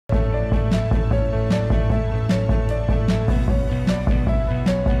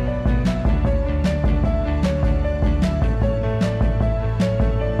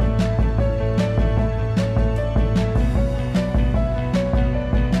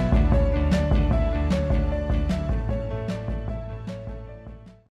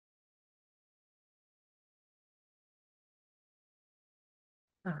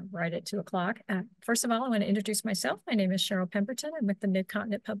Right at 2 o'clock. First of all, I want to introduce myself. My name is Cheryl Pemberton. I'm with the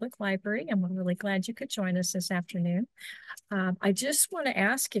Mid-Continent Public Library, and we're really glad you could join us this afternoon. I just want to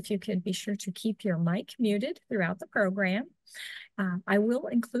ask if you could be sure to keep your mic muted throughout the program. I will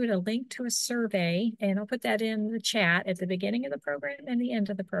include a link to a survey, and I'll put that in the chat at the beginning of the program and the end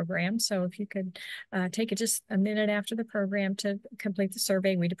of the program. So if you could take just a minute after the program to complete the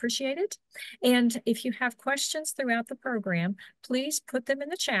survey, we'd appreciate it. And if you have questions throughout the program, please put them in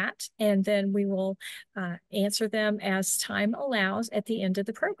the chat, and then we will answer them as time allows at the end of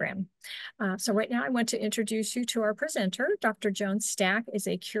the program. So right now I want to introduce you to our presenter. Dr. Joan Stack is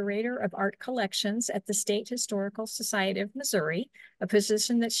a curator of art collections at the State Historical Society of Missouri, a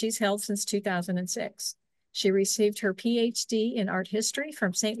position that she's held since 2006. She received her PhD in art history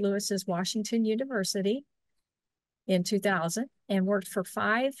from St. Louis's Washington University in 2000 and worked for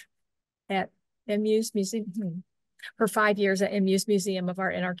 5 years at MU's Museum of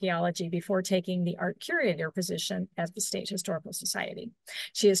Art and Archaeology before taking the art curator position at the State Historical Society.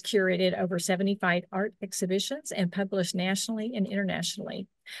 She has curated over 75 art exhibitions and published nationally and internationally.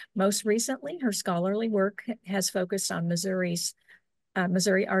 Most recently, her scholarly work has focused on Missouri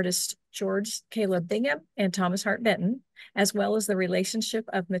artists George Caleb Bingham and Thomas Hart Benton, as well as the relationship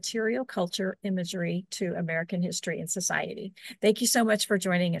of material culture imagery to American history and society. Thank you so much for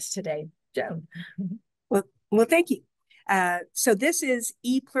joining us today, Joan. Well, thank you. So this is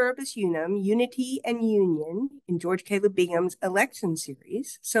E Pluribus Unum, Unity and Union in George Caleb Bingham's election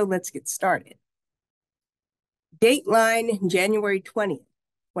series. So let's get started. Dateline, January 20th,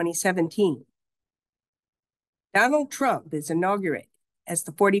 2017. Donald Trump is inaugurated as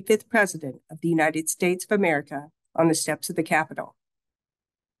the 45th President of the United States of America on the steps of the Capitol.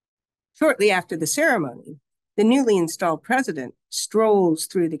 Shortly after the ceremony, the newly installed president strolls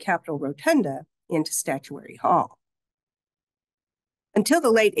through the Capitol Rotunda into Statuary Hall. Until the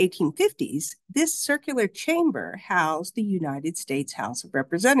late 1850s, this circular chamber housed the United States House of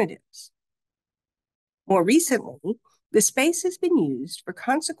Representatives. More recently, the space has been used for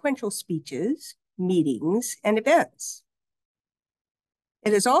consequential speeches, meetings, and events.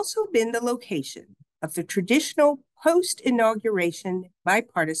 It has also been the location of the traditional post-inauguration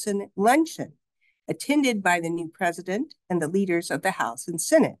bipartisan luncheon attended by the new president and the leaders of the House and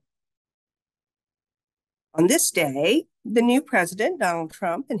Senate. On this day, the new president, Donald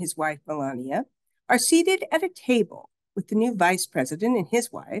Trump, and his wife, Melania, are seated at a table with the new vice president and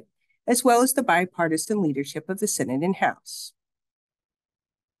his wife, as well as the bipartisan leadership of the Senate and House.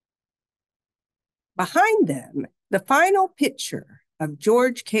 Behind them, the final picture of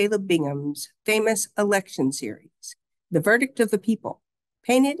George Caleb Bingham's famous election series, The Verdict of the People,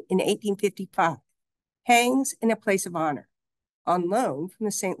 painted in 1855, hangs in a place of honor on loan from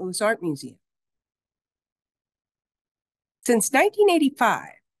the St. Louis Art Museum. Since 1985,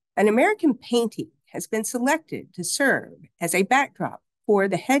 an American painting has been selected to serve as a backdrop for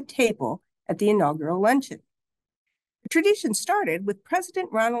the head table at the inaugural luncheon. The tradition started with President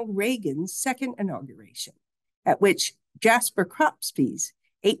Ronald Reagan's second inauguration, at which Jasper Cropsey's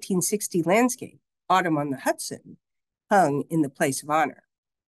 1860 landscape, Autumn on the Hudson, hung in the place of honor.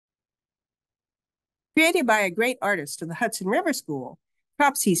 Created by a great artist of the Hudson River School,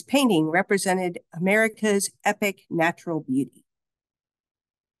 Cropsey's painting represented America's epic natural beauty.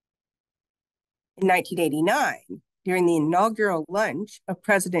 In 1989, during the inaugural lunch of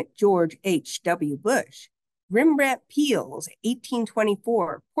President George H.W. Bush, Rembrandt Peale's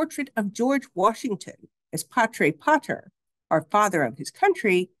 1824 portrait of George Washington as Patre Pater, our father of his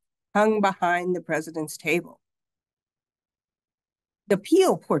country, hung behind the president's table. The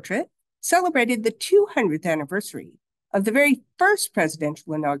Peale portrait celebrated the 200th anniversary of the very first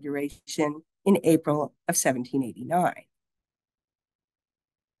presidential inauguration in April of 1789.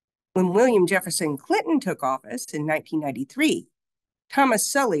 When William Jefferson Clinton took office in 1993, Thomas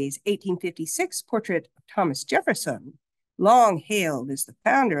Sully's 1856 portrait of Thomas Jefferson, long hailed as the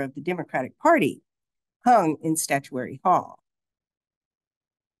founder of the Democratic Party, hung in Statuary Hall.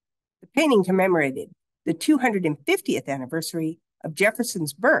 The painting commemorated the 250th anniversary of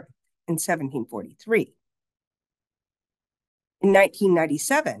Jefferson's birth in 1743. In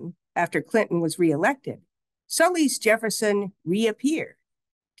 1997, after Clinton was reelected, Sully's Jefferson reappeared,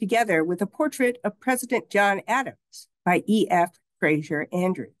 together with a portrait of President John Adams by E.F. Fraser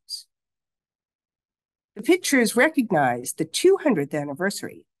Andrews. The pictures recognize the 200th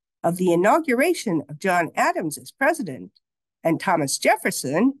anniversary of the inauguration of John Adams as president and Thomas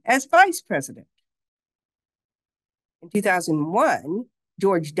Jefferson as vice president. In 2001,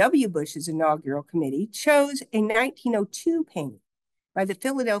 George W. Bush's inaugural committee chose a 1902 painting by the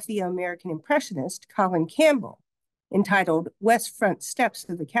Philadelphia American Impressionist Colin Campbell entitled West Front Steps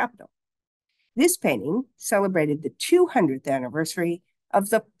of the Capitol. This painting celebrated the 200th anniversary of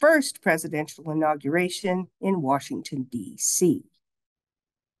the first presidential inauguration in Washington, D.C.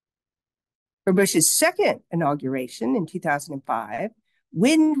 For Bush's second inauguration in 2005,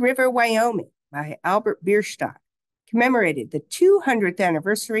 Wind River, Wyoming by Albert Bierstadt commemorated the 200th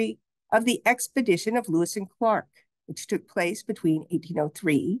anniversary of the expedition of Lewis and Clark, which took place between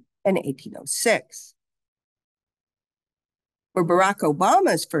 1803 and 1806. For Barack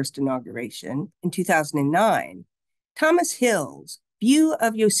Obama's first inauguration in 2009, Thomas Hill's View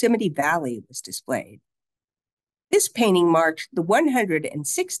of Yosemite Valley was displayed. This painting marked the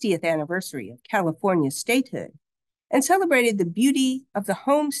 160th anniversary of California's statehood and celebrated the beauty of the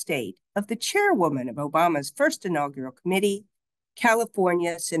home state of the chairwoman of Obama's first inaugural committee,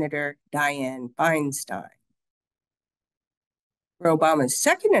 California Senator Dianne Feinstein. For Obama's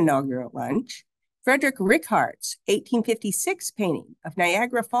second inaugural lunch, Frederick Rickhart's 1856 painting of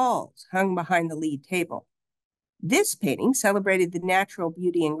Niagara Falls hung behind the lead table. This painting celebrated the natural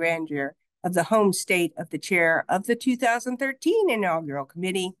beauty and grandeur of the home state of the chair of the 2013 inaugural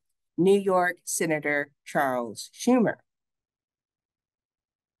committee, New York Senator Charles Schumer.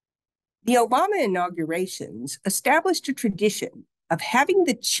 The Obama inaugurations established a tradition of having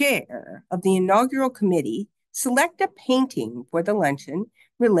the chair of the inaugural committee select a painting for the luncheon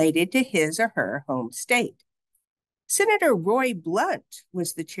related to his or her home state. Senator Roy Blunt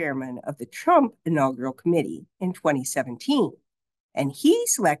was the chairman of the Trump inaugural committee in 2017, and he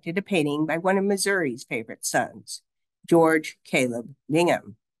selected a painting by one of Missouri's favorite sons, George Caleb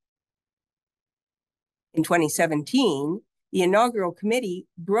Bingham. In 2017, the inaugural committee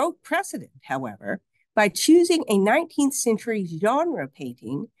broke precedent, however, by choosing a 19th century genre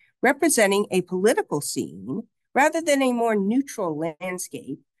painting representing a political scene rather than a more neutral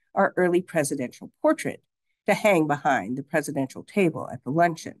landscape or early presidential portrait to hang behind the presidential table at the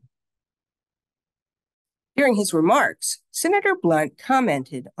luncheon. During his remarks, Senator Blunt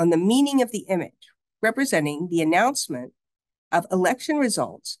commented on the meaning of the image, representing the announcement of election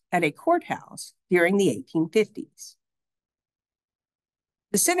results at a courthouse during the 1850s.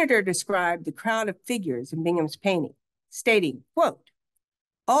 The senator described the crowd of figures in Bingham's painting, stating, quote,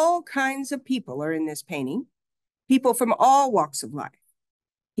 "All kinds of people are in this painting, people from all walks of life,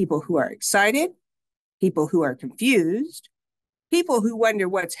 people who are excited, people who are confused, people who wonder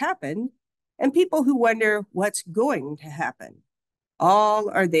what's happened, and people who wonder what's going to happen. All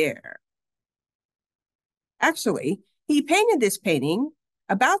are there." Actually, he painted this painting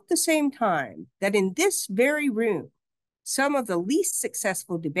about the same time that in this very room, some of the least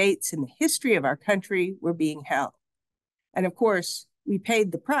successful debates in the history of our country were being held. And of course, we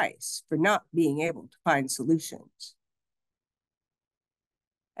paid the price for not being able to find solutions.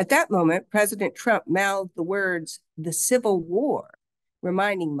 At that moment, President Trump mouthed the words, "the Civil War,"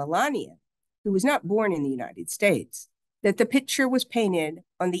 reminding Melania, who was not born in the United States, that the picture was painted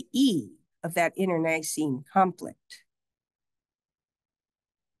on the eve of that internecine conflict.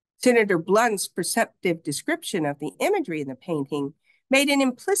 Senator Blunt's perceptive description of the imagery in the painting made an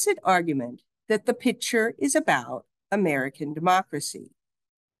implicit argument that the picture is about American democracy.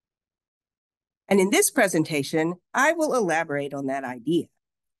 And in this presentation, I will elaborate on that idea,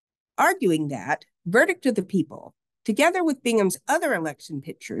 arguing that Verdict of the People, together with Bingham's other election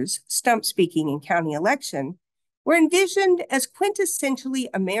pictures, Stump Speaking and County Election, were envisioned as quintessentially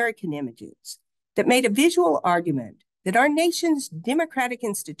American images that made a visual argument that our nation's democratic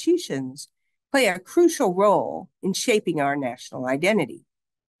institutions play a crucial role in shaping our national identity.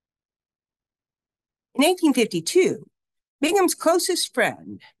 In 1852, Bingham's closest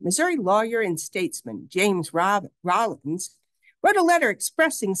friend, Missouri lawyer and statesman James Rollins, wrote a letter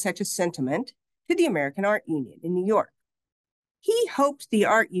expressing such a sentiment to the American Art Union in New York. He hoped the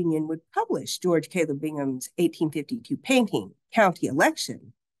Art Union would publish George Caleb Bingham's 1852 painting, County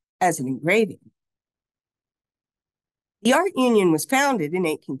Election, as an engraving. The Art Union was founded in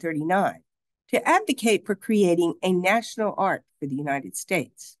 1839 to advocate for creating a national art for the United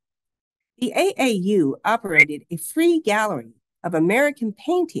States. The AAU operated a free gallery of American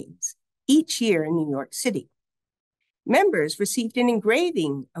paintings each year in New York City. Members received an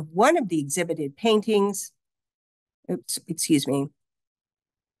engraving of one of the exhibited paintings, one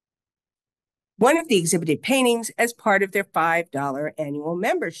of the exhibited paintings as part of their $5 annual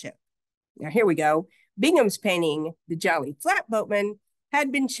membership. Now here we go. Bingham's painting, The Jolly Flatboatman,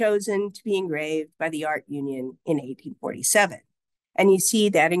 had been chosen to be engraved by the Art Union in 1847. And you see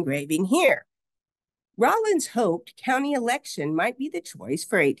that engraving here. Rollins hoped County Election might be the choice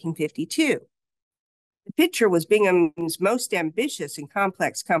for 1852. The picture was Bingham's most ambitious and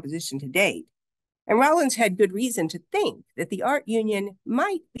complex composition to date, and Rollins had good reason to think that the art union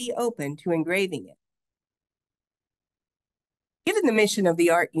might be open to engraving it. Given the mission of the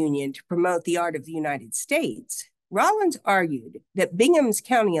art union to promote the art of the United States, Rollins argued that Bingham's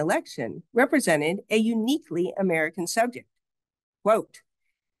county election represented a uniquely American subject. Quote,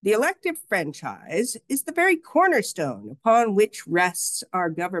 "The elective franchise is the very cornerstone upon which rests our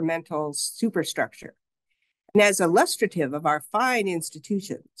governmental superstructure. And as illustrative of our fine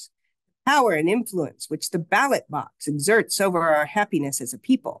institutions, power and influence which the ballot box exerts over our happiness as a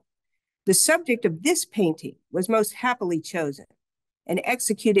people, the subject of this painting was most happily chosen and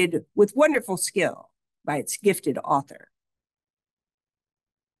executed with wonderful skill by its gifted author."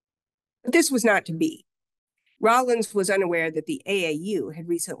 But this was not to be. Rollins was unaware that the AAU had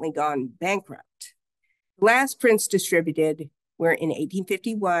recently gone bankrupt. The last prints distributed were in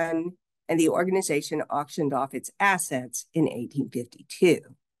 1851, and the organization auctioned off its assets in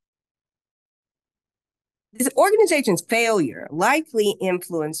 1852. This organization's failure likely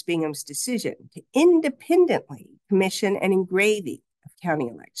influenced Bingham's decision to independently commission an engraving of county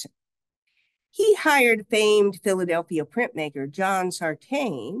election. He hired famed Philadelphia printmaker John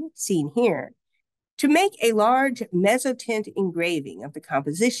Sartain, seen here, to make a large mezzotint engraving of the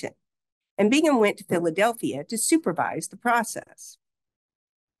composition, and Bingham went to Philadelphia to supervise the process.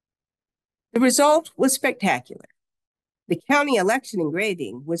 The result was spectacular. The county election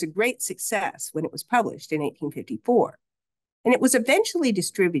engraving was a great success when it was published in 1854, and it was eventually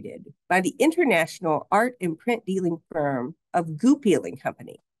distributed by the international art and print dealing firm of Goupil and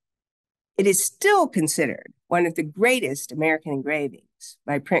Company. It is still considered one of the greatest American engravings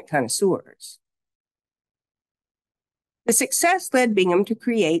by print connoisseurs. The success led Bingham to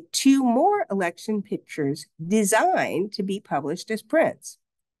create 2 more election pictures designed to be published as prints.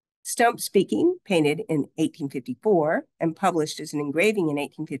 Stump Speaking, painted in 1854 and published as an engraving in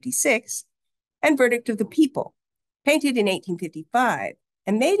 1856, and Verdict of the People, painted in 1855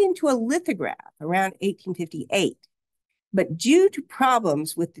 and made into a lithograph around 1858. But due to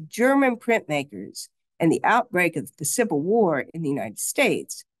problems with the German printmakers and the outbreak of the Civil War in the United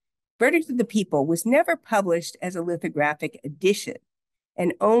States, Verdict of the People was never published as a lithographic edition,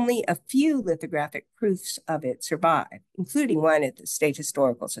 and only a few lithographic proofs of it survive, including one at the State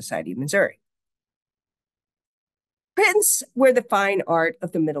Historical Society of Missouri. Prints were the fine art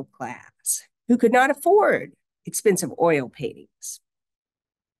of the middle class, who could not afford expensive oil paintings.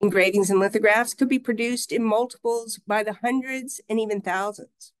 Engravings and lithographs could be produced in multiples by the hundreds and even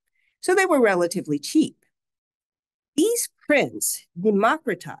thousands, so they were relatively cheap. These prints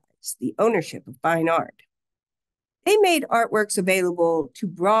democratized the ownership of fine art. They made artworks available to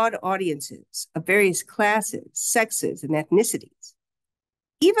broad audiences of various classes, sexes, and ethnicities.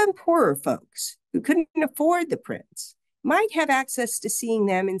 Even poorer folks who couldn't afford the prints might have access to seeing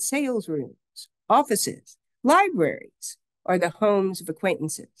them in sales rooms, offices, libraries, or the homes of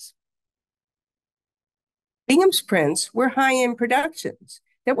acquaintances. Bingham's prints were high-end productions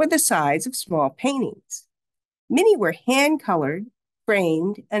that were the size of small paintings. Many were hand-colored,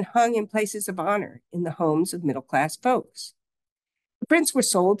 framed, and hung in places of honor in the homes of middle-class folks. The prints were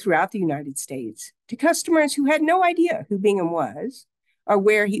sold throughout the United States to customers who had no idea who Bingham was or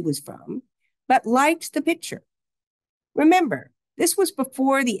where he was from, but liked the picture. Remember, this was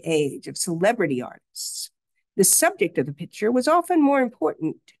before the age of celebrity artists. The subject of the picture was often more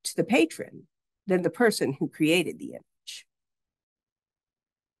important to the patron than the person who created the image.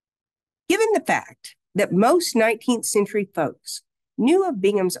 Given the fact that most 19th century folks knew of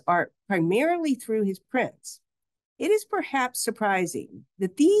Bingham's art primarily through his prints, it is perhaps surprising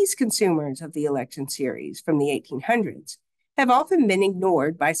that these consumers of the election series from the 1800s have often been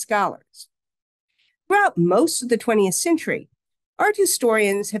ignored by scholars. Throughout most of the 20th century, art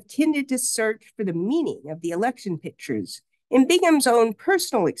historians have tended to search for the meaning of the election pictures in Bingham's own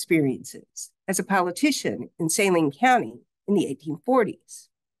personal experiences as a politician in Saline County in the 1840s.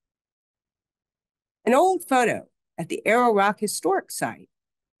 An old photo at the Arrow Rock Historic Site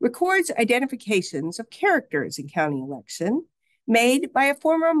records identifications of characters in county election made by a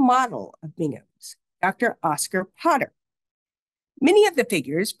former model of Bingham's, Dr. Oscar Potter. Many of the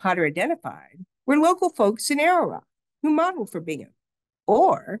figures Potter identified were local folks in Arrow Rock who modeled for Bingham,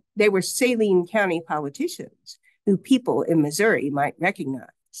 or they were Saline County politicians who people in Missouri might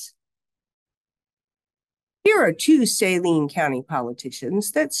recognize. Here are 2 Saline County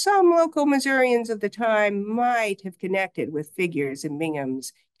politicians that some local Missourians of the time might have connected with figures in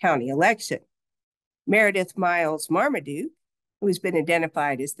Bingham's county election. Meredith Miles Marmaduke, who has been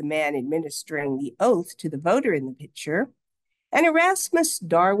identified as the man administering the oath to the voter in the picture, and Erasmus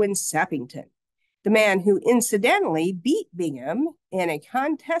Darwin Sappington, the man who incidentally beat Bingham in a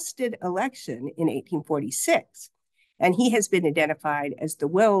contested election in 1846. And he has been identified as the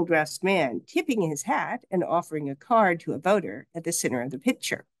well-dressed man tipping his hat and offering a card to a voter at the center of the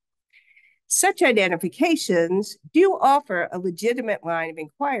picture. Such identifications do offer a legitimate line of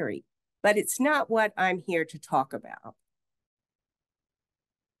inquiry, but it's not what I'm here to talk about.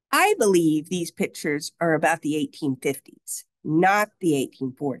 I believe these pictures are about the 1850s, not the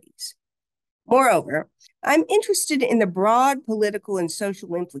 1840s. Moreover, I'm interested in the broad political and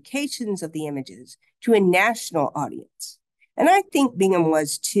social implications of the images to a national audience, and I think Bingham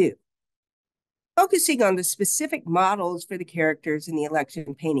was too. Focusing on the specific models for the characters in the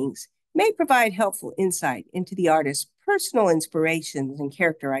election paintings may provide helpful insight into the artist's personal inspirations and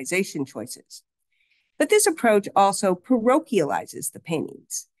characterization choices. But this approach also parochializes the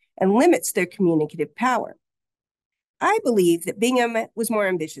paintings and limits their communicative power. I believe that Bingham was more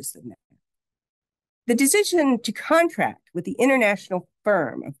ambitious than that. The decision to contract with the international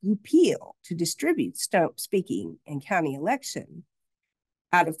firm of Goupil to distribute Stump Speaking and County Election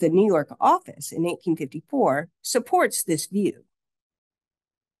out of the New York office in 1854 supports this view.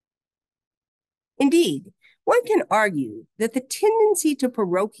 Indeed, one can argue that the tendency to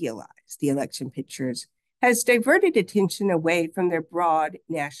parochialize the election pictures has diverted attention away from their broad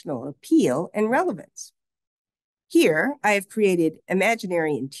national appeal and relevance. Here, I have created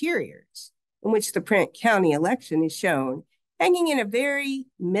imaginary interiors in which the print county election is shown hanging in a variety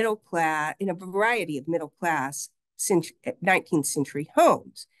of middle-class 19th century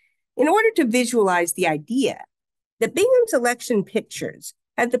homes, in order to visualize the idea that Bingham's election pictures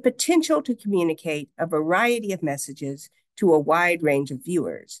had the potential to communicate a variety of messages to a wide range of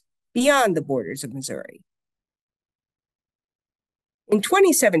viewers beyond the borders of Missouri. In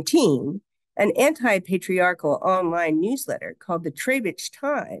 2017, an anti-patriarchal online newsletter called the Pluribus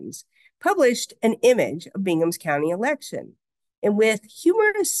Times published an image of Bingham's county election, and with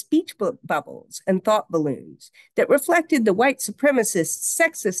humorous speech bubbles and thought balloons that reflected the white supremacist,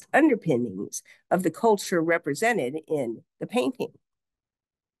 sexist underpinnings of the culture represented in the painting.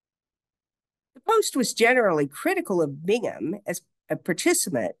 The post was generally critical of Bingham as a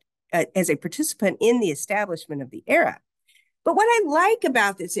participant in the establishment of the era. But what I like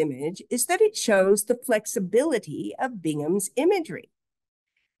about this image is that it shows the flexibility of Bingham's imagery.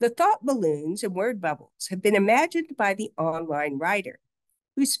 The thought balloons and word bubbles have been imagined by the online writer,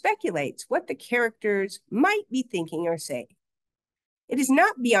 who speculates what the characters might be thinking or saying. It is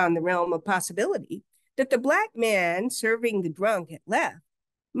not beyond the realm of possibility that the Black man serving the drunk at left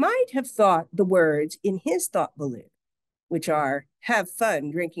might have thought the words in his thought balloon, which are, "Have fun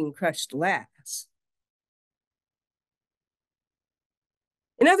drinking crushed glass."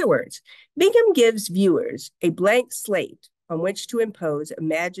 In other words, Bingham gives viewers a blank slate on which to impose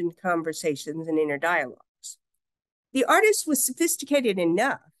imagined conversations and inner dialogues. The artist was sophisticated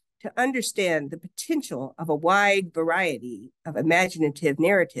enough to understand the potential of a wide variety of imaginative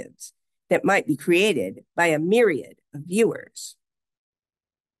narratives that might be created by a myriad of viewers.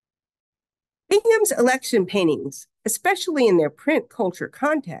 Bingham's election paintings, especially in their print culture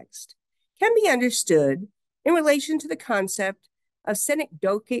context, can be understood in relation to the concept of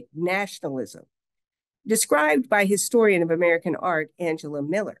synecdochic nationalism, described by historian of American art Angela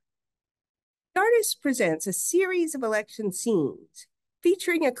Miller. The artist presents a series of election scenes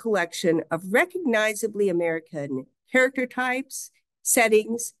featuring a collection of recognizably American character types,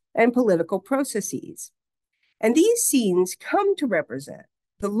 settings, and political processes. And these scenes come to represent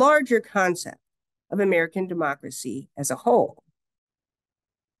the larger concept of American democracy as a whole.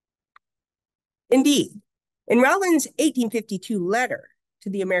 Indeed, in Rollins' 1852 letter to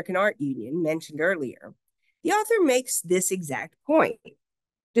the American Art Union mentioned earlier, the author makes this exact point,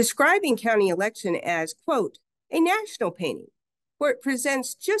 describing county election as, quote, "a national painting, where it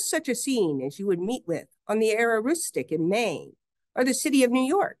presents just such a scene as you would meet with on the Aroostook in Maine, or the city of New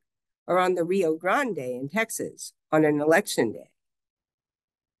York, or on the Rio Grande in Texas on an election day."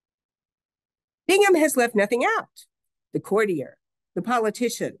 Bingham has left nothing out: the courtier, the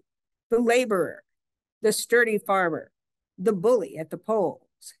politician, the laborer, the sturdy farmer, the bully at the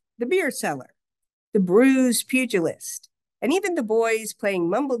polls, the beer seller, the bruised pugilist, and even the boys playing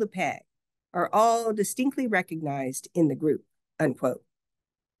mumble the peg are all distinctly recognized in the group, unquote.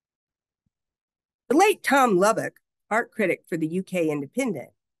 The late Tom Lubbock, art critic for the UK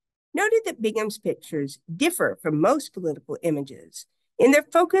Independent, noted that Bingham's pictures differ from most political images in their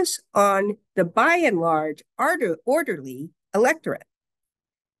focus on the by and large orderly electorate.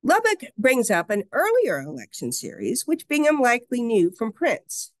 Lubbock brings up an earlier election series, which Bingham likely knew from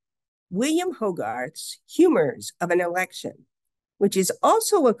prints, William Hogarth's Humors of an Election, which is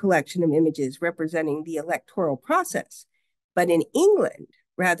also a collection of images representing the electoral process, but in England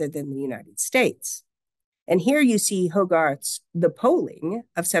rather than the United States. And here you see Hogarth's The Polling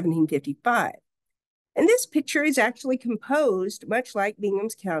of 1755. And this picture is actually composed much like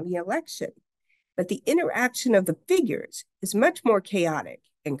Bingham's county election, but the interaction of the figures is much more chaotic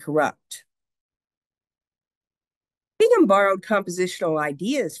and corrupt. Bingham borrowed compositional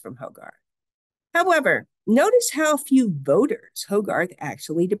ideas from Hogarth. However, notice how few voters Hogarth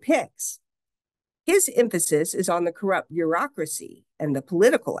actually depicts. His emphasis is on the corrupt bureaucracy and the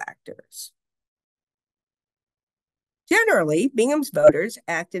political actors. Generally, Bingham's voters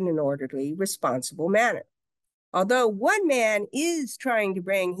act in an orderly, responsible manner, although one man is trying to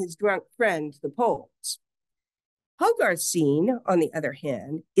bring his drunk friend to the polls. Hogarth's scene, on the other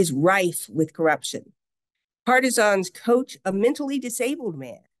hand, is rife with corruption. Partisans coach a mentally disabled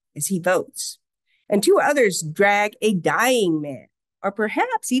man as he votes, and two others drag a dying man, or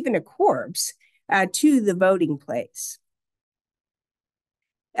perhaps even a corpse, to the voting place.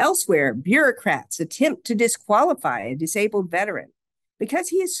 Elsewhere, bureaucrats attempt to disqualify a disabled veteran because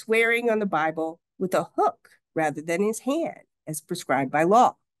he is swearing on the Bible with a hook rather than his hand, as prescribed by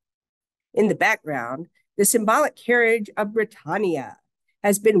law. In the background, the symbolic carriage of Britannia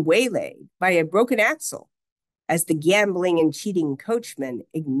has been waylaid by a broken axle as the gambling and cheating coachmen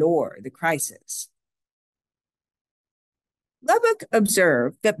ignore the crisis. Lubbock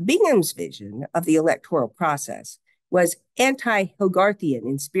observed that Bingham's vision of the electoral process was anti-Hogarthian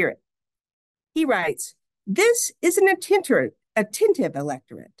in spirit. He writes, "This is an attentive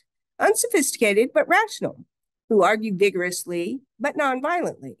electorate, unsophisticated but rational, who argue vigorously but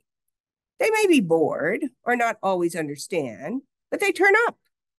non-violently. They may be bored or not always understand, but they turn up.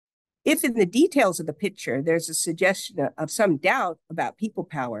 If in the details of the picture there's a suggestion of some doubt about people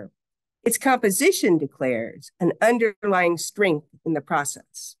power, its composition declares an underlying strength in the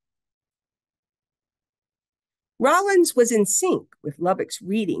process." Rollins was in sync with Lubbock's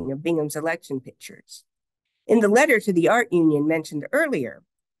reading of Bingham's election pictures. In the letter to the art union mentioned earlier,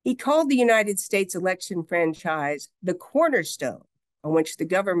 he called the United States election franchise the cornerstone on which the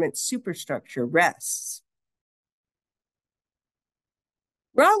government's superstructure rests.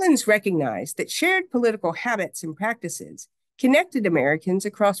 Rollins recognized that shared political habits and practices connected Americans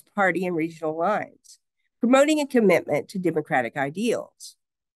across party and regional lines, promoting a commitment to democratic ideals.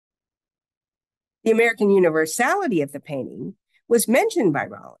 The American universality of the painting was mentioned by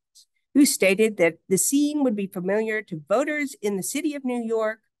Rollins, who stated that the scene would be familiar to voters in the city of New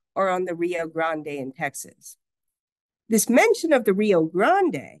York or on the Rio Grande in Texas. This mention of the Rio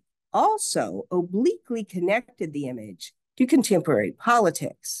Grande also obliquely connected the image to contemporary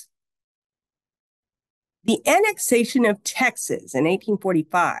politics. The annexation of Texas in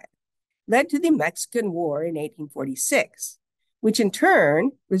 1845 led to the Mexican War in 1846, which in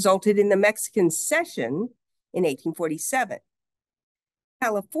turn resulted in the Mexican Cession in 1847.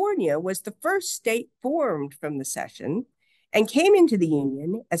 California was the first state formed from the cession and came into the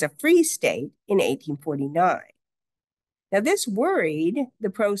Union as a free state in 1849. Now, this worried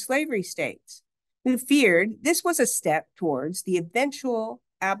the pro-slavery states, who feared this was a step towards the eventual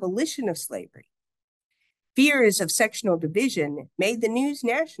abolition of slavery. Fears of sectional division made the news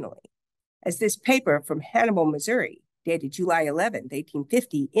nationally, as this paper from Hannibal, Missouri, dated July 11,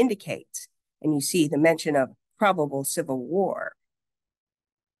 1850, indicates, and you see the mention of probable civil war.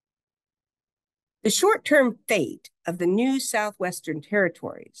 The short-term fate of the new Southwestern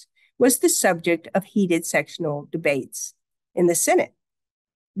territories was the subject of heated sectional debates in the Senate.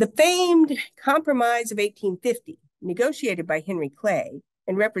 The famed Compromise of 1850, negotiated by Henry Clay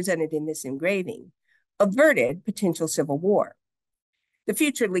and represented in this engraving, averted potential civil war. The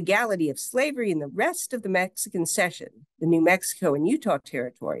future legality of slavery in the rest of the Mexican Cession, the New Mexico and Utah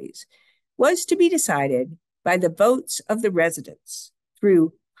territories, was to be decided by the votes of the residents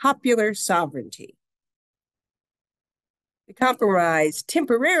through popular sovereignty. The compromise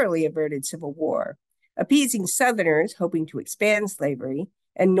temporarily averted civil war, appeasing Southerners hoping to expand slavery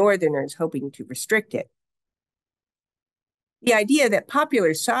and Northerners hoping to restrict it. The idea that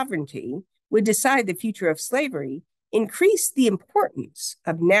popular sovereignty would decide the future of slavery increased the importance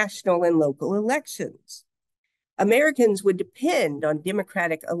of national and local elections. Americans would depend on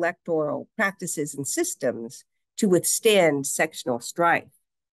democratic electoral practices and systems to withstand sectional strife.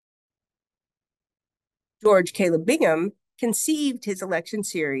 George Caleb Bingham conceived his election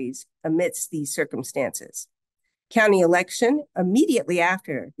series amidst these circumstances. County election immediately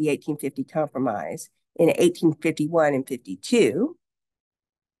after the 1850 Compromise in 1851 and 52.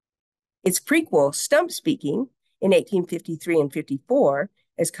 Its prequel, Stump Speaking, in 1853 and 54,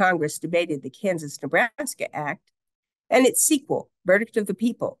 as Congress debated the Kansas-Nebraska Act, and its sequel, Verdict of the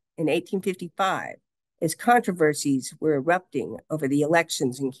People, in 1855, as controversies were erupting over the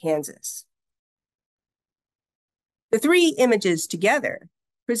elections in Kansas. The three images together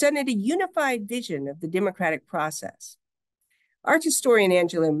presented a unified vision of the democratic process. Art historian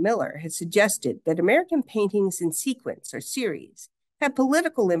Angela Miller has suggested that American paintings in sequence or series had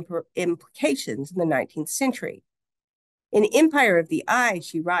political implications in the 19th century. In Empire of the Eye,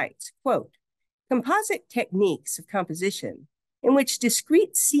 she writes, quote, "Composite techniques of composition in which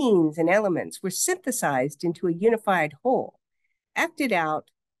discrete scenes and elements were synthesized into a unified whole acted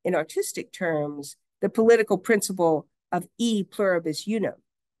out, in artistic terms, the political principle of e pluribus unum,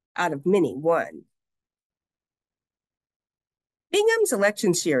 out of many one." Bingham's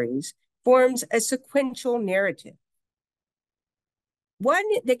election series forms a sequential narrative, one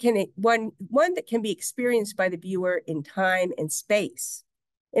that can be experienced by the viewer in time and space,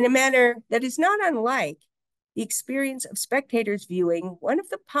 in a manner that is not unlike the experience of spectators viewing one of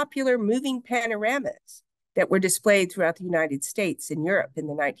the popular moving panoramas that were displayed throughout the United States and Europe in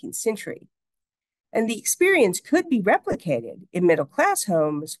the 19th century. And the experience could be replicated in middle-class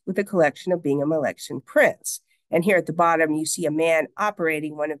homes with a collection of Bingham election prints. And here at the bottom, you see a man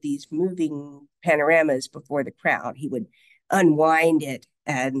operating one of these moving panoramas before the crowd. He would unwind it,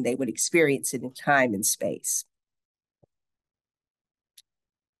 and they would experience it in time and space.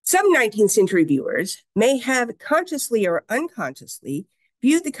 Some 19th century viewers may have consciously or unconsciously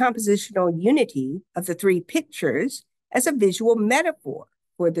viewed the compositional unity of the three pictures as a visual metaphor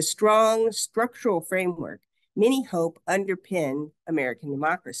for the strong structural framework many hope underpin American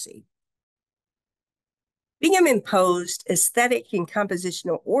democracy. Bingham imposed aesthetic and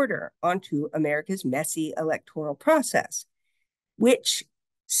compositional order onto America's messy electoral process, which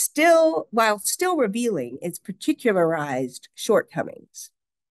while still revealing its particularized shortcomings.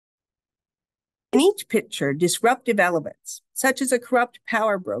 In each picture, disruptive elements, such as a corrupt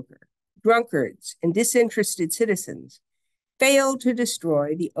power broker, drunkards, and disinterested citizens, fail to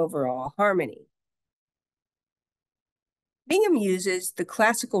destroy the overall harmony. Bingham uses the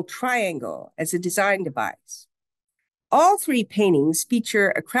classical triangle as a design device. All three paintings feature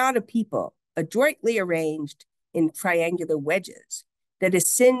a crowd of people adroitly arranged in triangular wedges that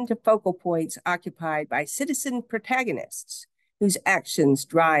ascend to focal points occupied by citizen protagonists whose actions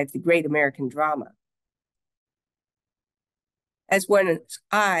drive the great American drama. As one's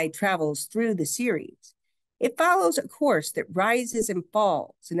eye travels through the series, it follows a course that rises and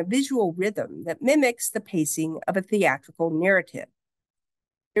falls in a visual rhythm that mimics the pacing of a theatrical narrative.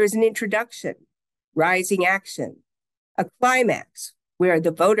 There is an introduction, rising action, a climax where the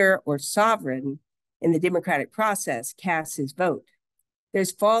voter or sovereign in the democratic process casts his vote.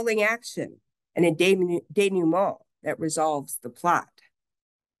 There's falling action and a denouement that resolves the plot.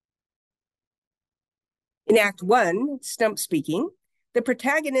 In Act 1, Stump Speaking, the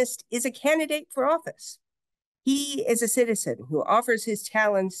protagonist is a candidate for office. He is a citizen who offers his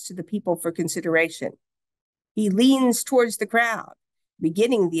talents to the people for consideration. He leans towards the crowd,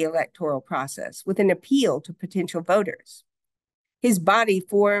 beginning the electoral process with an appeal to potential voters. His body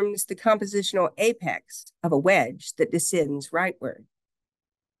forms the compositional apex of a wedge that descends rightward.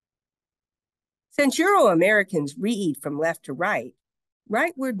 Since Euro-Americans read from left to right,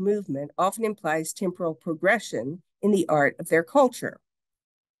 rightward movement often implies temporal progression in the art of their culture.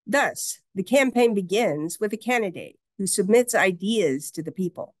 Thus, the campaign begins with a candidate who submits ideas to the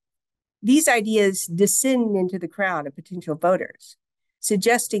people. These ideas descend into the crowd of potential voters,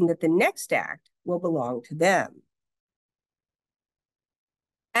 suggesting that the next act will belong to them.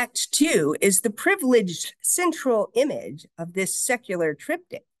 Act 2 is the privileged central image of this secular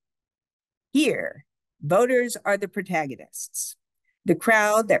triptych. Here, voters are the protagonists. The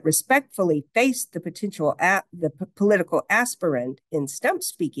crowd that respectfully faced the political aspirant in Stump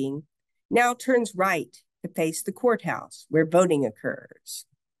Speaking now turns right to face the courthouse where voting occurs.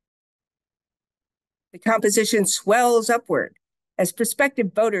 The composition swells upward as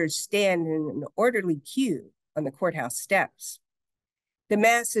prospective voters stand in an orderly queue on the courthouse steps. The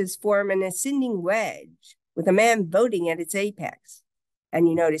masses form an ascending wedge with a man voting at its apex. And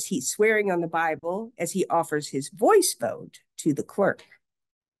you notice he's swearing on the Bible as he offers his voice vote to the clerk.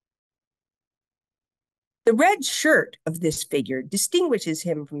 The red shirt of this figure distinguishes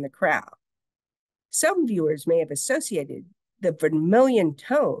him from the crowd. Some viewers may have associated the vermilion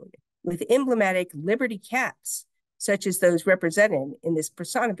tone with emblematic liberty caps, such as those represented in this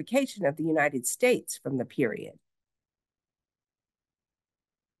personification of the United States from the period.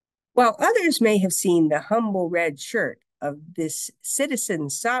 While others may have seen the humble red shirt of this citizen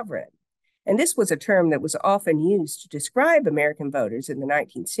sovereign, and this was a term that was often used to describe American voters in the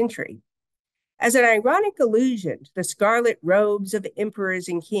 19th century, as an ironic allusion to the scarlet robes of emperors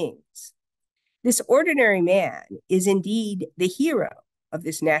and kings. This ordinary man is indeed the hero of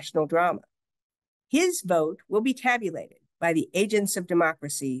this national drama. His vote will be tabulated by the agents of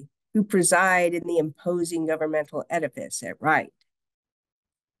democracy who preside in the imposing governmental edifice at right.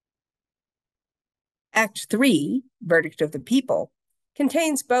 Act 3, Verdict of the People,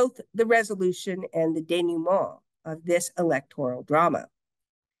 contains both the resolution and the denouement of this electoral drama.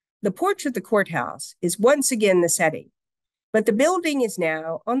 The porch of the courthouse is once again the setting, but the building is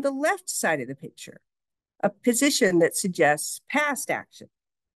now on the left side of the picture, a position that suggests past action.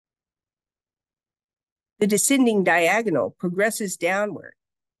 The descending diagonal progresses downward,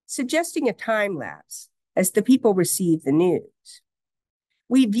 suggesting a time lapse as the people receive the news.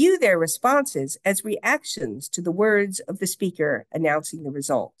 We view their responses as reactions to the words of the speaker announcing the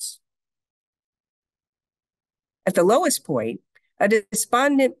results. At the lowest point, a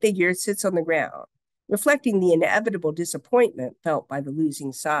despondent figure sits on the ground, reflecting the inevitable disappointment felt by the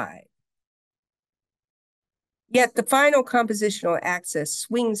losing side. Yet the final compositional axis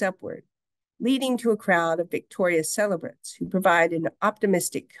swings upward, leading to a crowd of victorious celebrants who provide an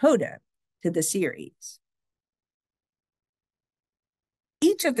optimistic coda to the series.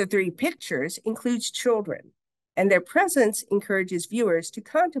 Each of the three pictures includes children, and their presence encourages viewers to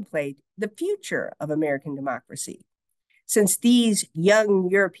contemplate the future of American democracy, since these young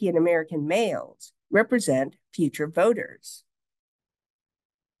European American males represent future voters.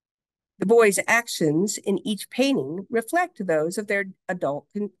 The boys' actions in each painting reflect those of their adult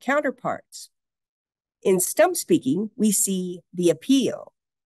counterparts. In Stump Speaking, we see the appeal.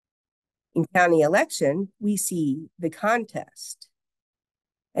 In County Election, we see the contest.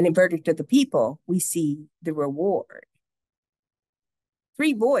 And in Verdict of the People, we see the reward.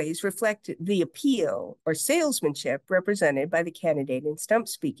 Three boys reflect the appeal or salesmanship represented by the candidate in Stump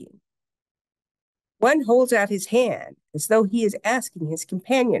Speaking. One holds out his hand as though he is asking his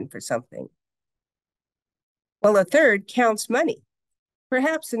companion for something, while a third counts money,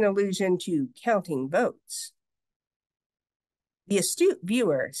 perhaps an allusion to counting votes. The astute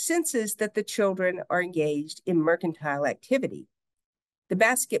viewer senses that the children are engaged in mercantile activity. The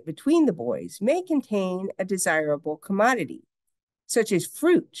basket between the boys may contain a desirable commodity, such as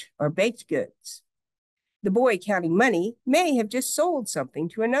fruit or baked goods. The boy counting money may have just sold something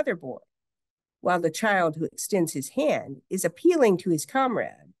to another boy, while the child who extends his hand is appealing to his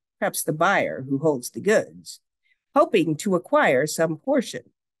comrade, perhaps the buyer who holds the goods, hoping to acquire some portion.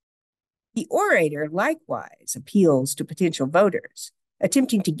 The orator likewise appeals to potential voters,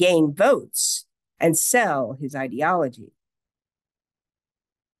 attempting to gain votes and sell his ideology.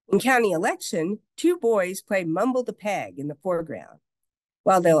 In County Election, two boys play Mumble the Peg in the foreground,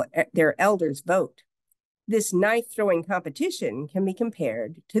 while their elders vote. This knife-throwing competition can be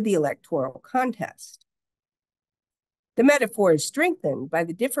compared to the electoral contest. The metaphor is strengthened by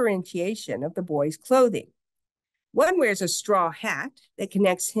the differentiation of the boys' clothing. One wears a straw hat that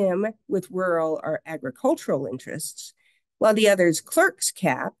connects him with rural or agricultural interests, while the other's clerk's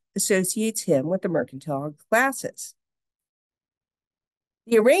cap associates him with the mercantile classes.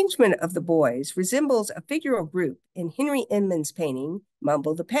 The arrangement of the boys resembles a figural group in Henry Inman's painting,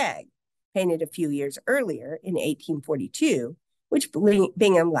 Mumble the Peg, painted a few years earlier in 1842, which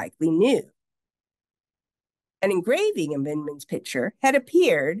Bingham likely knew. An engraving of Inman's picture had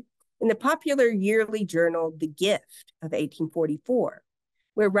appeared in the popular yearly journal The Gift of 1844,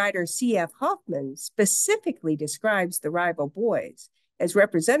 where writer C.F. Hoffman specifically describes the rival boys as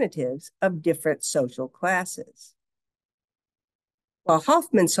representatives of different social classes. While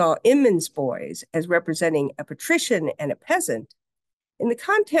Hoffman saw Inman's boys as representing a patrician and a peasant, in the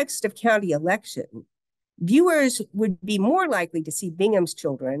context of county election, viewers would be more likely to see Bingham's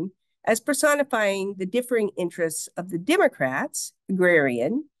children as personifying the differing interests of the Democrats,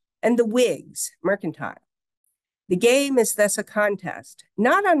 agrarian, and the Whigs, mercantile. The game is thus a contest,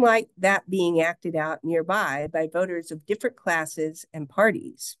 not unlike that being acted out nearby by voters of different classes and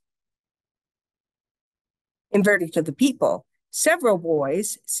parties. In Verdict of the People, several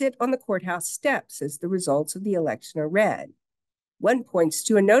boys sit on the courthouse steps as the results of the election are read. One points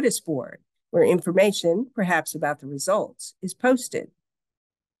to a notice board where information, perhaps about the results, is posted.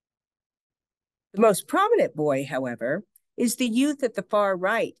 The most prominent boy, however, is the youth at the far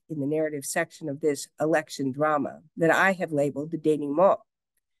right in the narrative section of this election drama that I have labeled the denouement.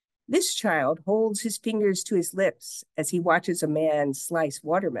 This child holds his fingers to his lips as he watches a man slice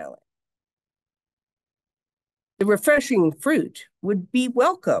watermelon. The refreshing fruit would be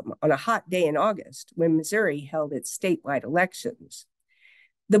welcome on a hot day in August when Missouri held its statewide elections.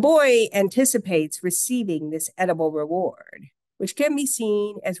 The boy anticipates receiving this edible reward, which can be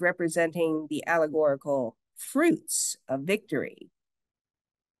seen as representing the allegorical fruits of victory.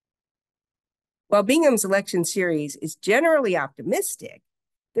 While Bingham's election series is generally optimistic,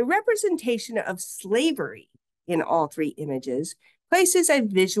 the representation of slavery in all three images places a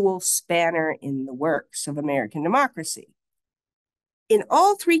visual spanner in the works of American democracy. In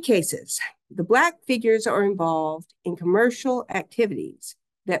all three cases, the Black figures are involved in commercial activities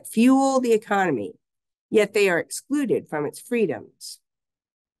that fuel the economy, yet they are excluded from its freedoms.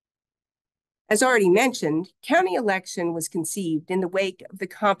 As already mentioned, county election was conceived in the wake of the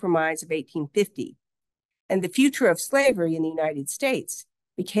Compromise of 1850, and the future of slavery in the United States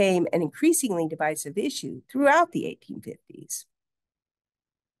became an increasingly divisive issue throughout the 1850s.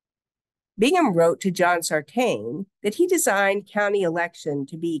 Bingham wrote to John Sartain that he designed county election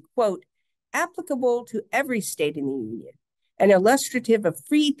to be, quote, applicable to every state in the Union and illustrative of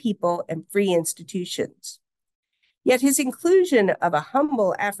free people and free institutions. Yet his inclusion of a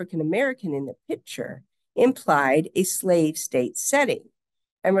humble African American in the picture implied a slave state setting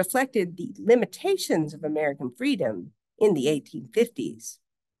and reflected the limitations of American freedom in the 1850s.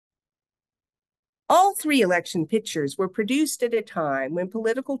 All three election pictures were produced at a time when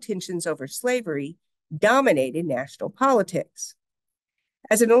political tensions over slavery dominated national politics.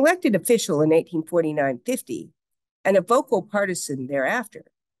 As an elected official in 1849-50 and a vocal partisan thereafter,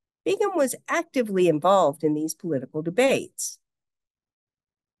 Bingham was actively involved in these political debates.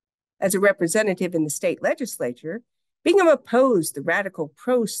 As a representative in the state legislature, Bingham opposed the radical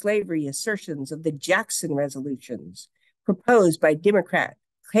pro-slavery assertions of the Jackson resolutions proposed by Democrat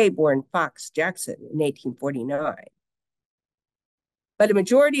Claiborne Fox Jackson in 1849. But a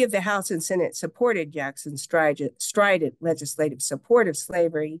majority of the House and Senate supported Jackson's strident legislative support of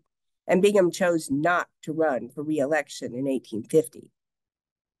slavery, and Bingham chose not to run for re-election in 1850.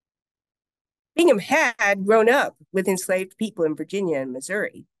 Bingham had grown up with enslaved people in Virginia and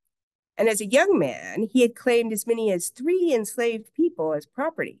Missouri, and as a young man, he had claimed as many as 3 enslaved people as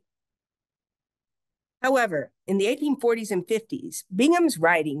property. However, in the 1840s and 50s, Bingham's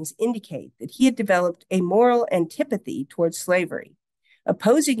writings indicate that he had developed a moral antipathy towards slavery,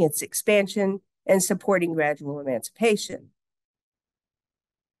 opposing its expansion and supporting gradual emancipation.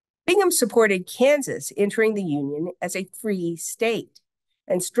 Bingham supported Kansas entering the Union as a free state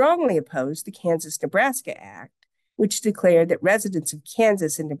and strongly opposed the Kansas-Nebraska Act, which declared that residents of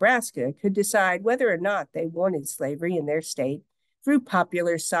Kansas and Nebraska could decide whether or not they wanted slavery in their state through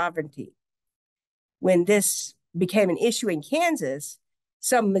popular sovereignty. When this became an issue in Kansas,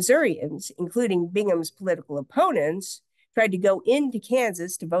 some Missourians, including Bingham's political opponents, tried to go into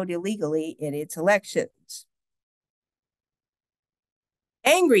Kansas to vote illegally in its elections.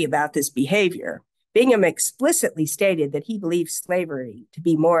 Angry about this behavior, Bingham explicitly stated that he believed slavery to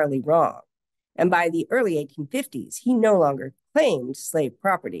be morally wrong, and by the early 1850s, he no longer claimed slave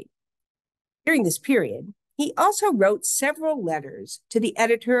property. During this period, he also wrote several letters to the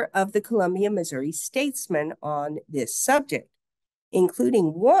editor of the Columbia, Missouri Statesman on this subject,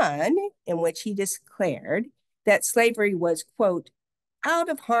 including one in which he declared that slavery was, quote, out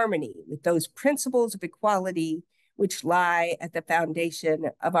of harmony with those principles of equality which lie at the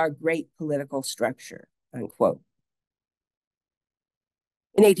foundation of our great political structure, unquote.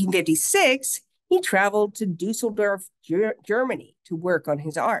 In 1856, he traveled to Dusseldorf, Germany to work on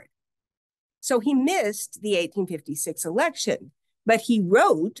his art. So he missed the 1856 election, but he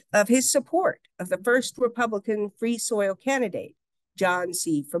wrote of his support of the first Republican Free Soil candidate, John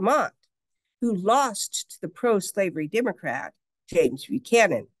C. Fremont, who lost to the pro-slavery Democrat, James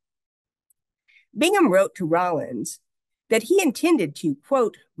Buchanan. Bingham wrote to Rollins that he intended to,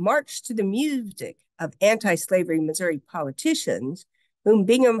 quote, march to the music of anti-slavery Missouri politicians whom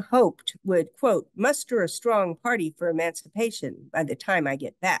Bingham hoped would, quote, muster a strong party for emancipation by the time I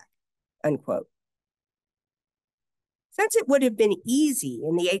get back, unquote. Since it would have been easy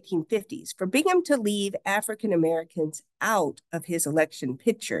in the 1850s for Bingham to leave African Americans out of his election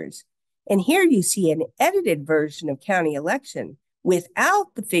pictures, and here you see an edited version of county election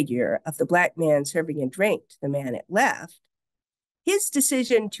without the figure of the Black man serving a drink to the man at left, his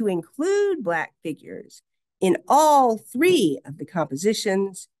decision to include Black figures in all 3 of the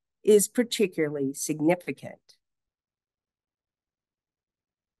compositions is particularly significant.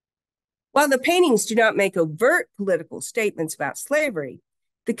 While the paintings do not make overt political statements about slavery,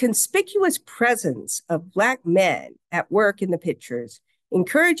 the conspicuous presence of Black men at work in the pictures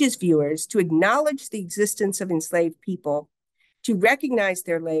encourages viewers to acknowledge the existence of enslaved people, to recognize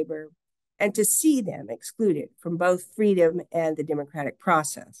their labor, and to see them excluded from both freedom and the democratic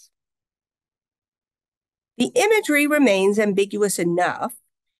process. The imagery remains ambiguous enough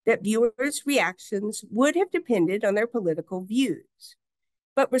that viewers' reactions would have depended on their political views,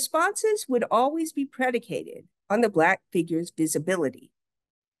 but responses would always be predicated on the Black figure's visibility.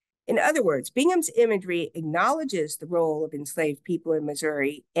 In other words, Bingham's imagery acknowledges the role of enslaved people in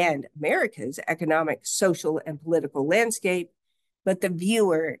Missouri and America's economic, social, and political landscape, but the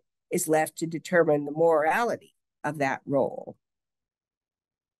viewer is left to determine the morality of that role.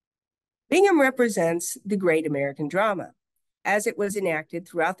 Bingham represents the great American drama, as it was enacted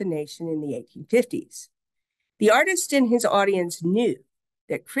throughout the nation in the 1850s. The artist and his audience knew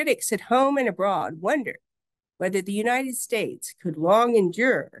that critics at home and abroad wondered whether the United States could long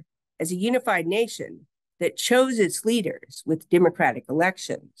endure as a unified nation that chose its leaders with democratic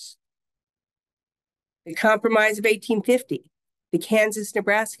elections. The Compromise of 1850, the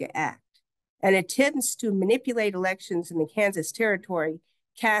Kansas-Nebraska Act, and attempts to manipulate elections in the Kansas Territory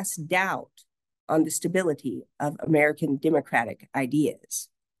cast doubt on the stability of American democratic ideas.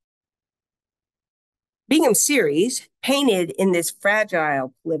 Bingham's series, painted in this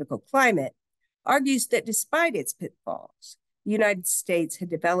fragile political climate, argues that despite its pitfalls, the United States had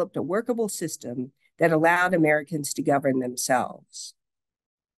developed a workable system that allowed Americans to govern themselves.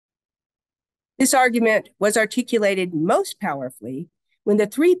 This argument was articulated most powerfully when the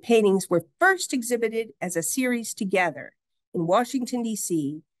three paintings were first exhibited as a series together in Washington,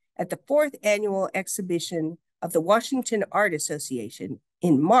 D.C. at the 4th annual exhibition of the Washington Art Association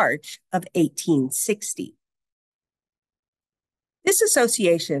in March of 1860. This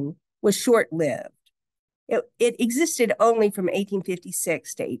association was short-lived. It existed only from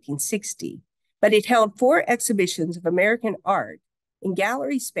 1856 to 1860, but it held 4 exhibitions of American art in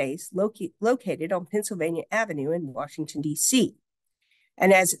gallery space located on Pennsylvania Avenue in Washington, D.C.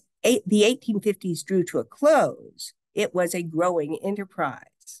 And as the 1850s drew to a close, it was a growing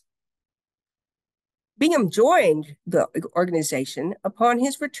enterprise. Bingham joined the organization upon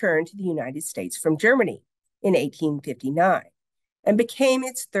his return to the United States from Germany in 1859 and became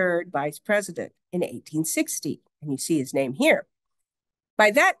its 3rd vice president in 1860, and you see his name here. By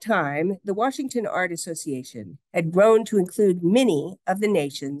that time, the Washington Art Association had grown to include many of the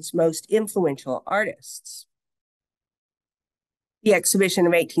nation's most influential artists. The exhibition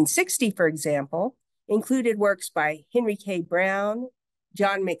of 1860, for example, included works by Henry K. Brown,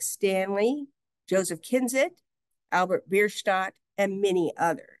 John McStanley, Joseph Kensett, Albert Bierstadt, and many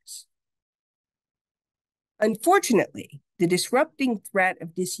others. Unfortunately, the disrupting threat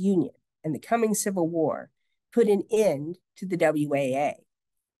of disunion and the coming Civil War put an end to the WAA.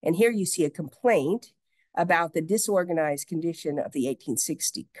 And here you see a complaint about the disorganized condition of the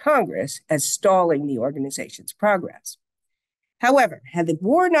 1860 Congress as stalling the organization's progress. However, had the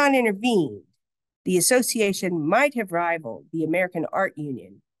war not intervened, the association might have rivaled the American Art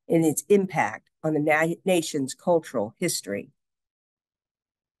Union in its impact on the nation's cultural history.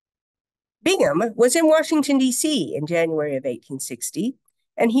 Bingham was in Washington, D.C. in January of 1860,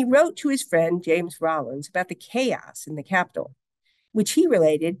 and he wrote to his friend James Rollins about the chaos in the Capitol, which he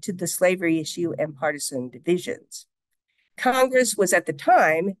related to the slavery issue and partisan divisions. Congress was at the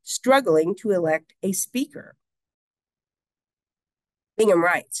time struggling to elect a speaker. Bingham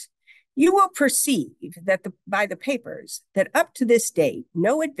writes, "You will perceive that by the papers that up to this date,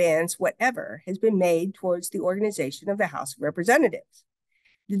 no advance whatever has been made towards the organization of the House of Representatives.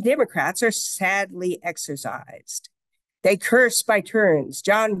 The Democrats are sadly exercised. They curse by turns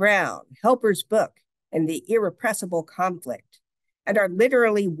John Brown, Helper's book, and the irrepressible conflict, and are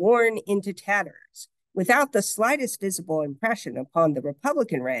literally worn into tatters, without the slightest visible impression upon the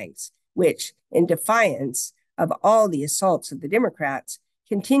Republican ranks, which, in defiance of all the assaults of the Democrats,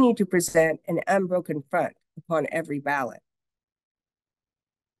 continue to present an unbroken front upon every ballot."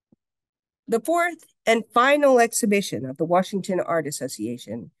 The 4th and final exhibition of the Washington Art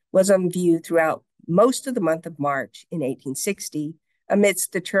Association was on view throughout most of the month of March in 1860,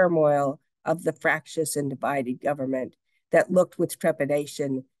 amidst the turmoil of the fractious and divided government that looked with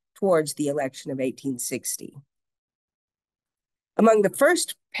trepidation towards the election of 1860. Among the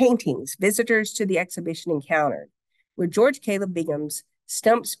first paintings visitors to the exhibition encountered were George Caleb Bingham's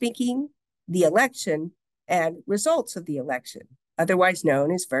Stump Speaking, The Election, and Results of the Election, otherwise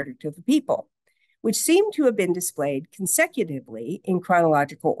known as Verdict of the People, which seem to have been displayed consecutively in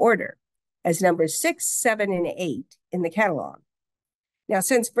chronological order as numbers 6, 7, and 8 in the catalog. Now,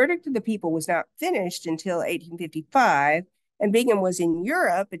 since Verdict of the People was not finished until 1855, and Bingham was in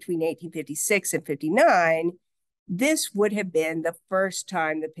Europe between 1856 and 59, this would have been the first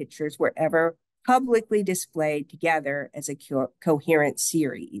time the pictures were ever publicly displayed together as a coherent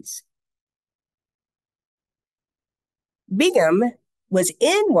series. Bingham was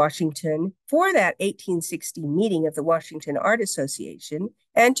in Washington for that 1860 meeting of the Washington Art Association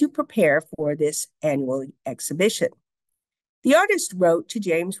and to prepare for this annual exhibition. The artist wrote to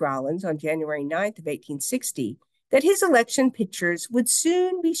James Rollins on January 9th of 1860 that his election pictures would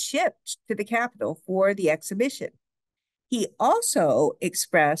soon be shipped to the Capitol for the exhibition. He also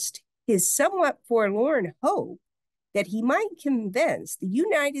expressed his somewhat forlorn hope that he might convince the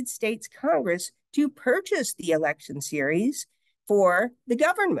United States Congress to purchase the election series for the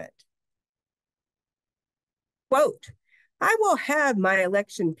government. Quote, I will have my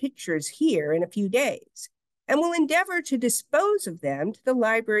election pictures here in a few days and will endeavor to dispose of them to the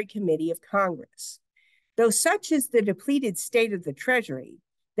Library Committee of Congress. Though such is the depleted state of the Treasury,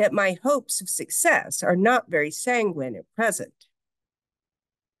 that my hopes of success are not very sanguine at present.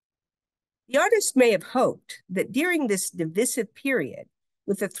 The artist may have hoped that during this divisive period,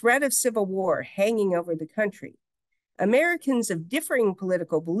 with the threat of civil war hanging over the country, Americans of differing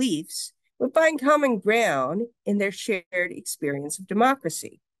political beliefs would find common ground in their shared experience of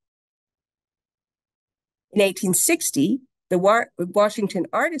democracy. In 1860, the Washington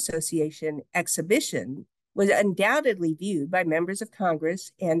Art Association exhibition was undoubtedly viewed by members of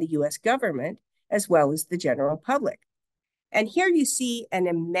Congress and the US government, as well as the general public. And here you see an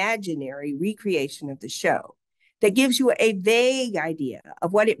imaginary recreation of the show that gives you a vague idea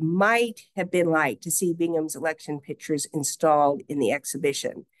of what it might have been like to see Bingham's election pictures installed in the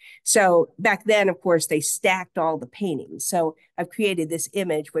exhibition. So back then, of course, they stacked all the paintings. So I've created this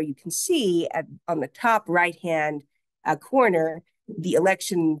image where you can see on the top right-hand corner, the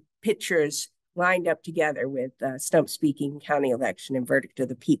election pictures lined up together with Stump Speaking, County Election, and Verdict of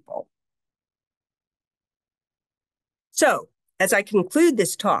the People. So, as I conclude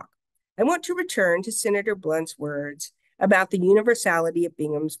this talk, I want to return to Senator Blunt's words about the universality of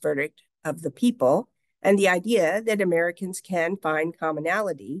Bingham's Verdict of the People and the idea that Americans can find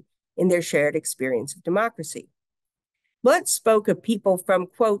commonality in their shared experience of democracy. Blunt spoke of people from,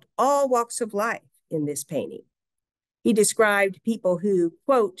 quote, all walks of life in this painting. He described people who,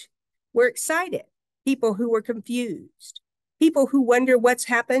 quote, were excited, people who were confused, people who wonder what's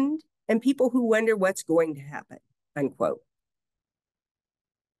happened, and people who wonder what's going to happen, unquote.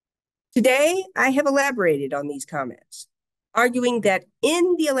 Today, I have elaborated on these comments, arguing that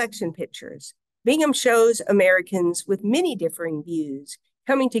in the election pictures, Bingham shows Americans with many differing views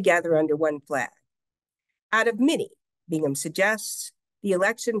coming together under one flag. Out of many, Bingham suggests, the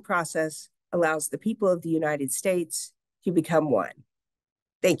election process allows the people of the United States to become one.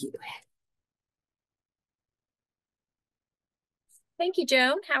 Thank you. Thank you,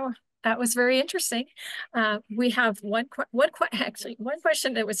 Joan. That was very interesting. We have one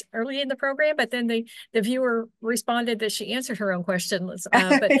question that was early in the program, but then the viewer responded that she answered her own question.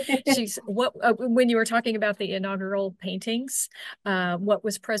 But she's when you were talking about the inaugural paintings, what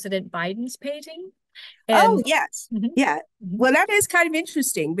was President Biden's painting? And, yes. Yeah. Well, that is kind of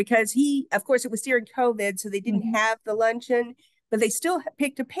interesting because of course, it was during COVID, so they didn't have the luncheon, but they still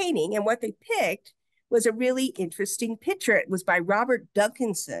picked a painting. And what they picked was a really interesting picture. It was by Robert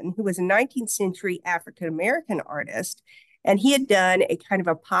Duncanson, who was a 19th century African-American artist. And he had done a kind of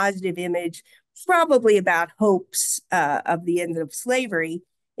a positive image, probably about hopes of the end of slavery,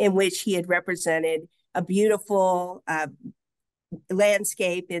 in which he had represented a beautiful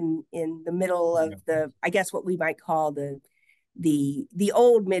landscape in the middle of I guess what we might call the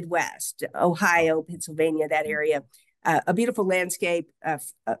old Midwest, Ohio, Pennsylvania, that area, a beautiful landscape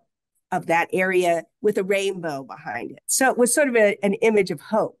of that area with a rainbow behind it. So it was sort of an image of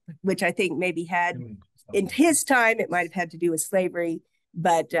hope, which I think maybe had, in his time, it might have had to do with slavery.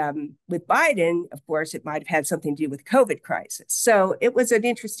 But with Biden, of course, it might have had something to do with COVID crisis. So it was an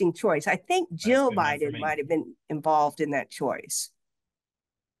interesting choice. I think Jill Biden might have been involved in that choice.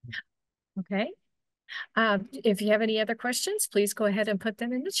 Okay. If you have any other questions, please go ahead and put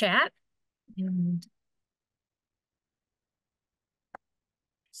them in the chat.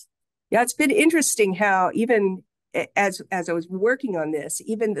 Yeah, it's been interesting how even as I was working on this,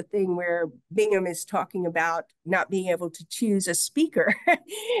 even the thing where Bingham is talking about not being able to choose a speaker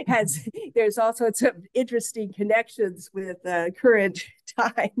there's all sorts of interesting connections with current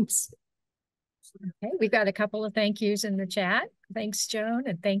times. Okay, we've got a couple of thank yous in the chat. Thanks, Joan,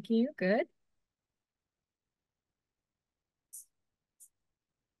 and thank you. Good.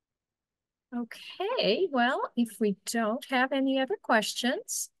 Okay, well, if we don't have any other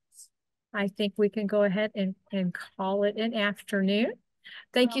questions, I think we can go ahead and call it an afternoon.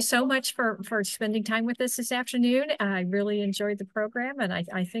 Thank you so much for spending time with us this afternoon. I really enjoyed the program, and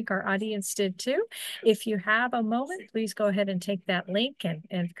I think our audience did too. If you have a moment, please go ahead and take that link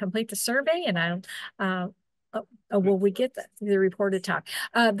and complete the survey, and I'll Will we get the reported talk?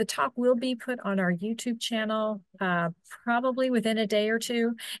 The talk will be put on our YouTube channel probably within a day or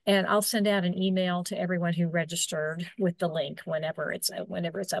two, and I'll send out an email to everyone who registered with the link whenever it's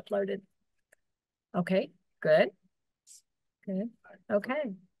uploaded. Okay, good.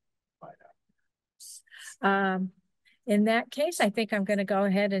 Okay. In that case, I think I'm going to go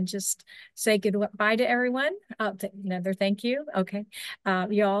ahead and just say goodbye to everyone. Another thank you. Okay.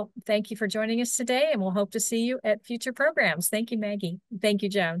 Y'all, thank you for joining us today, and we'll hope to see you at future programs. Thank you, Maggie. Thank you,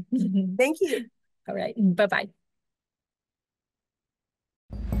 Joan. Thank you. All right. Bye-bye.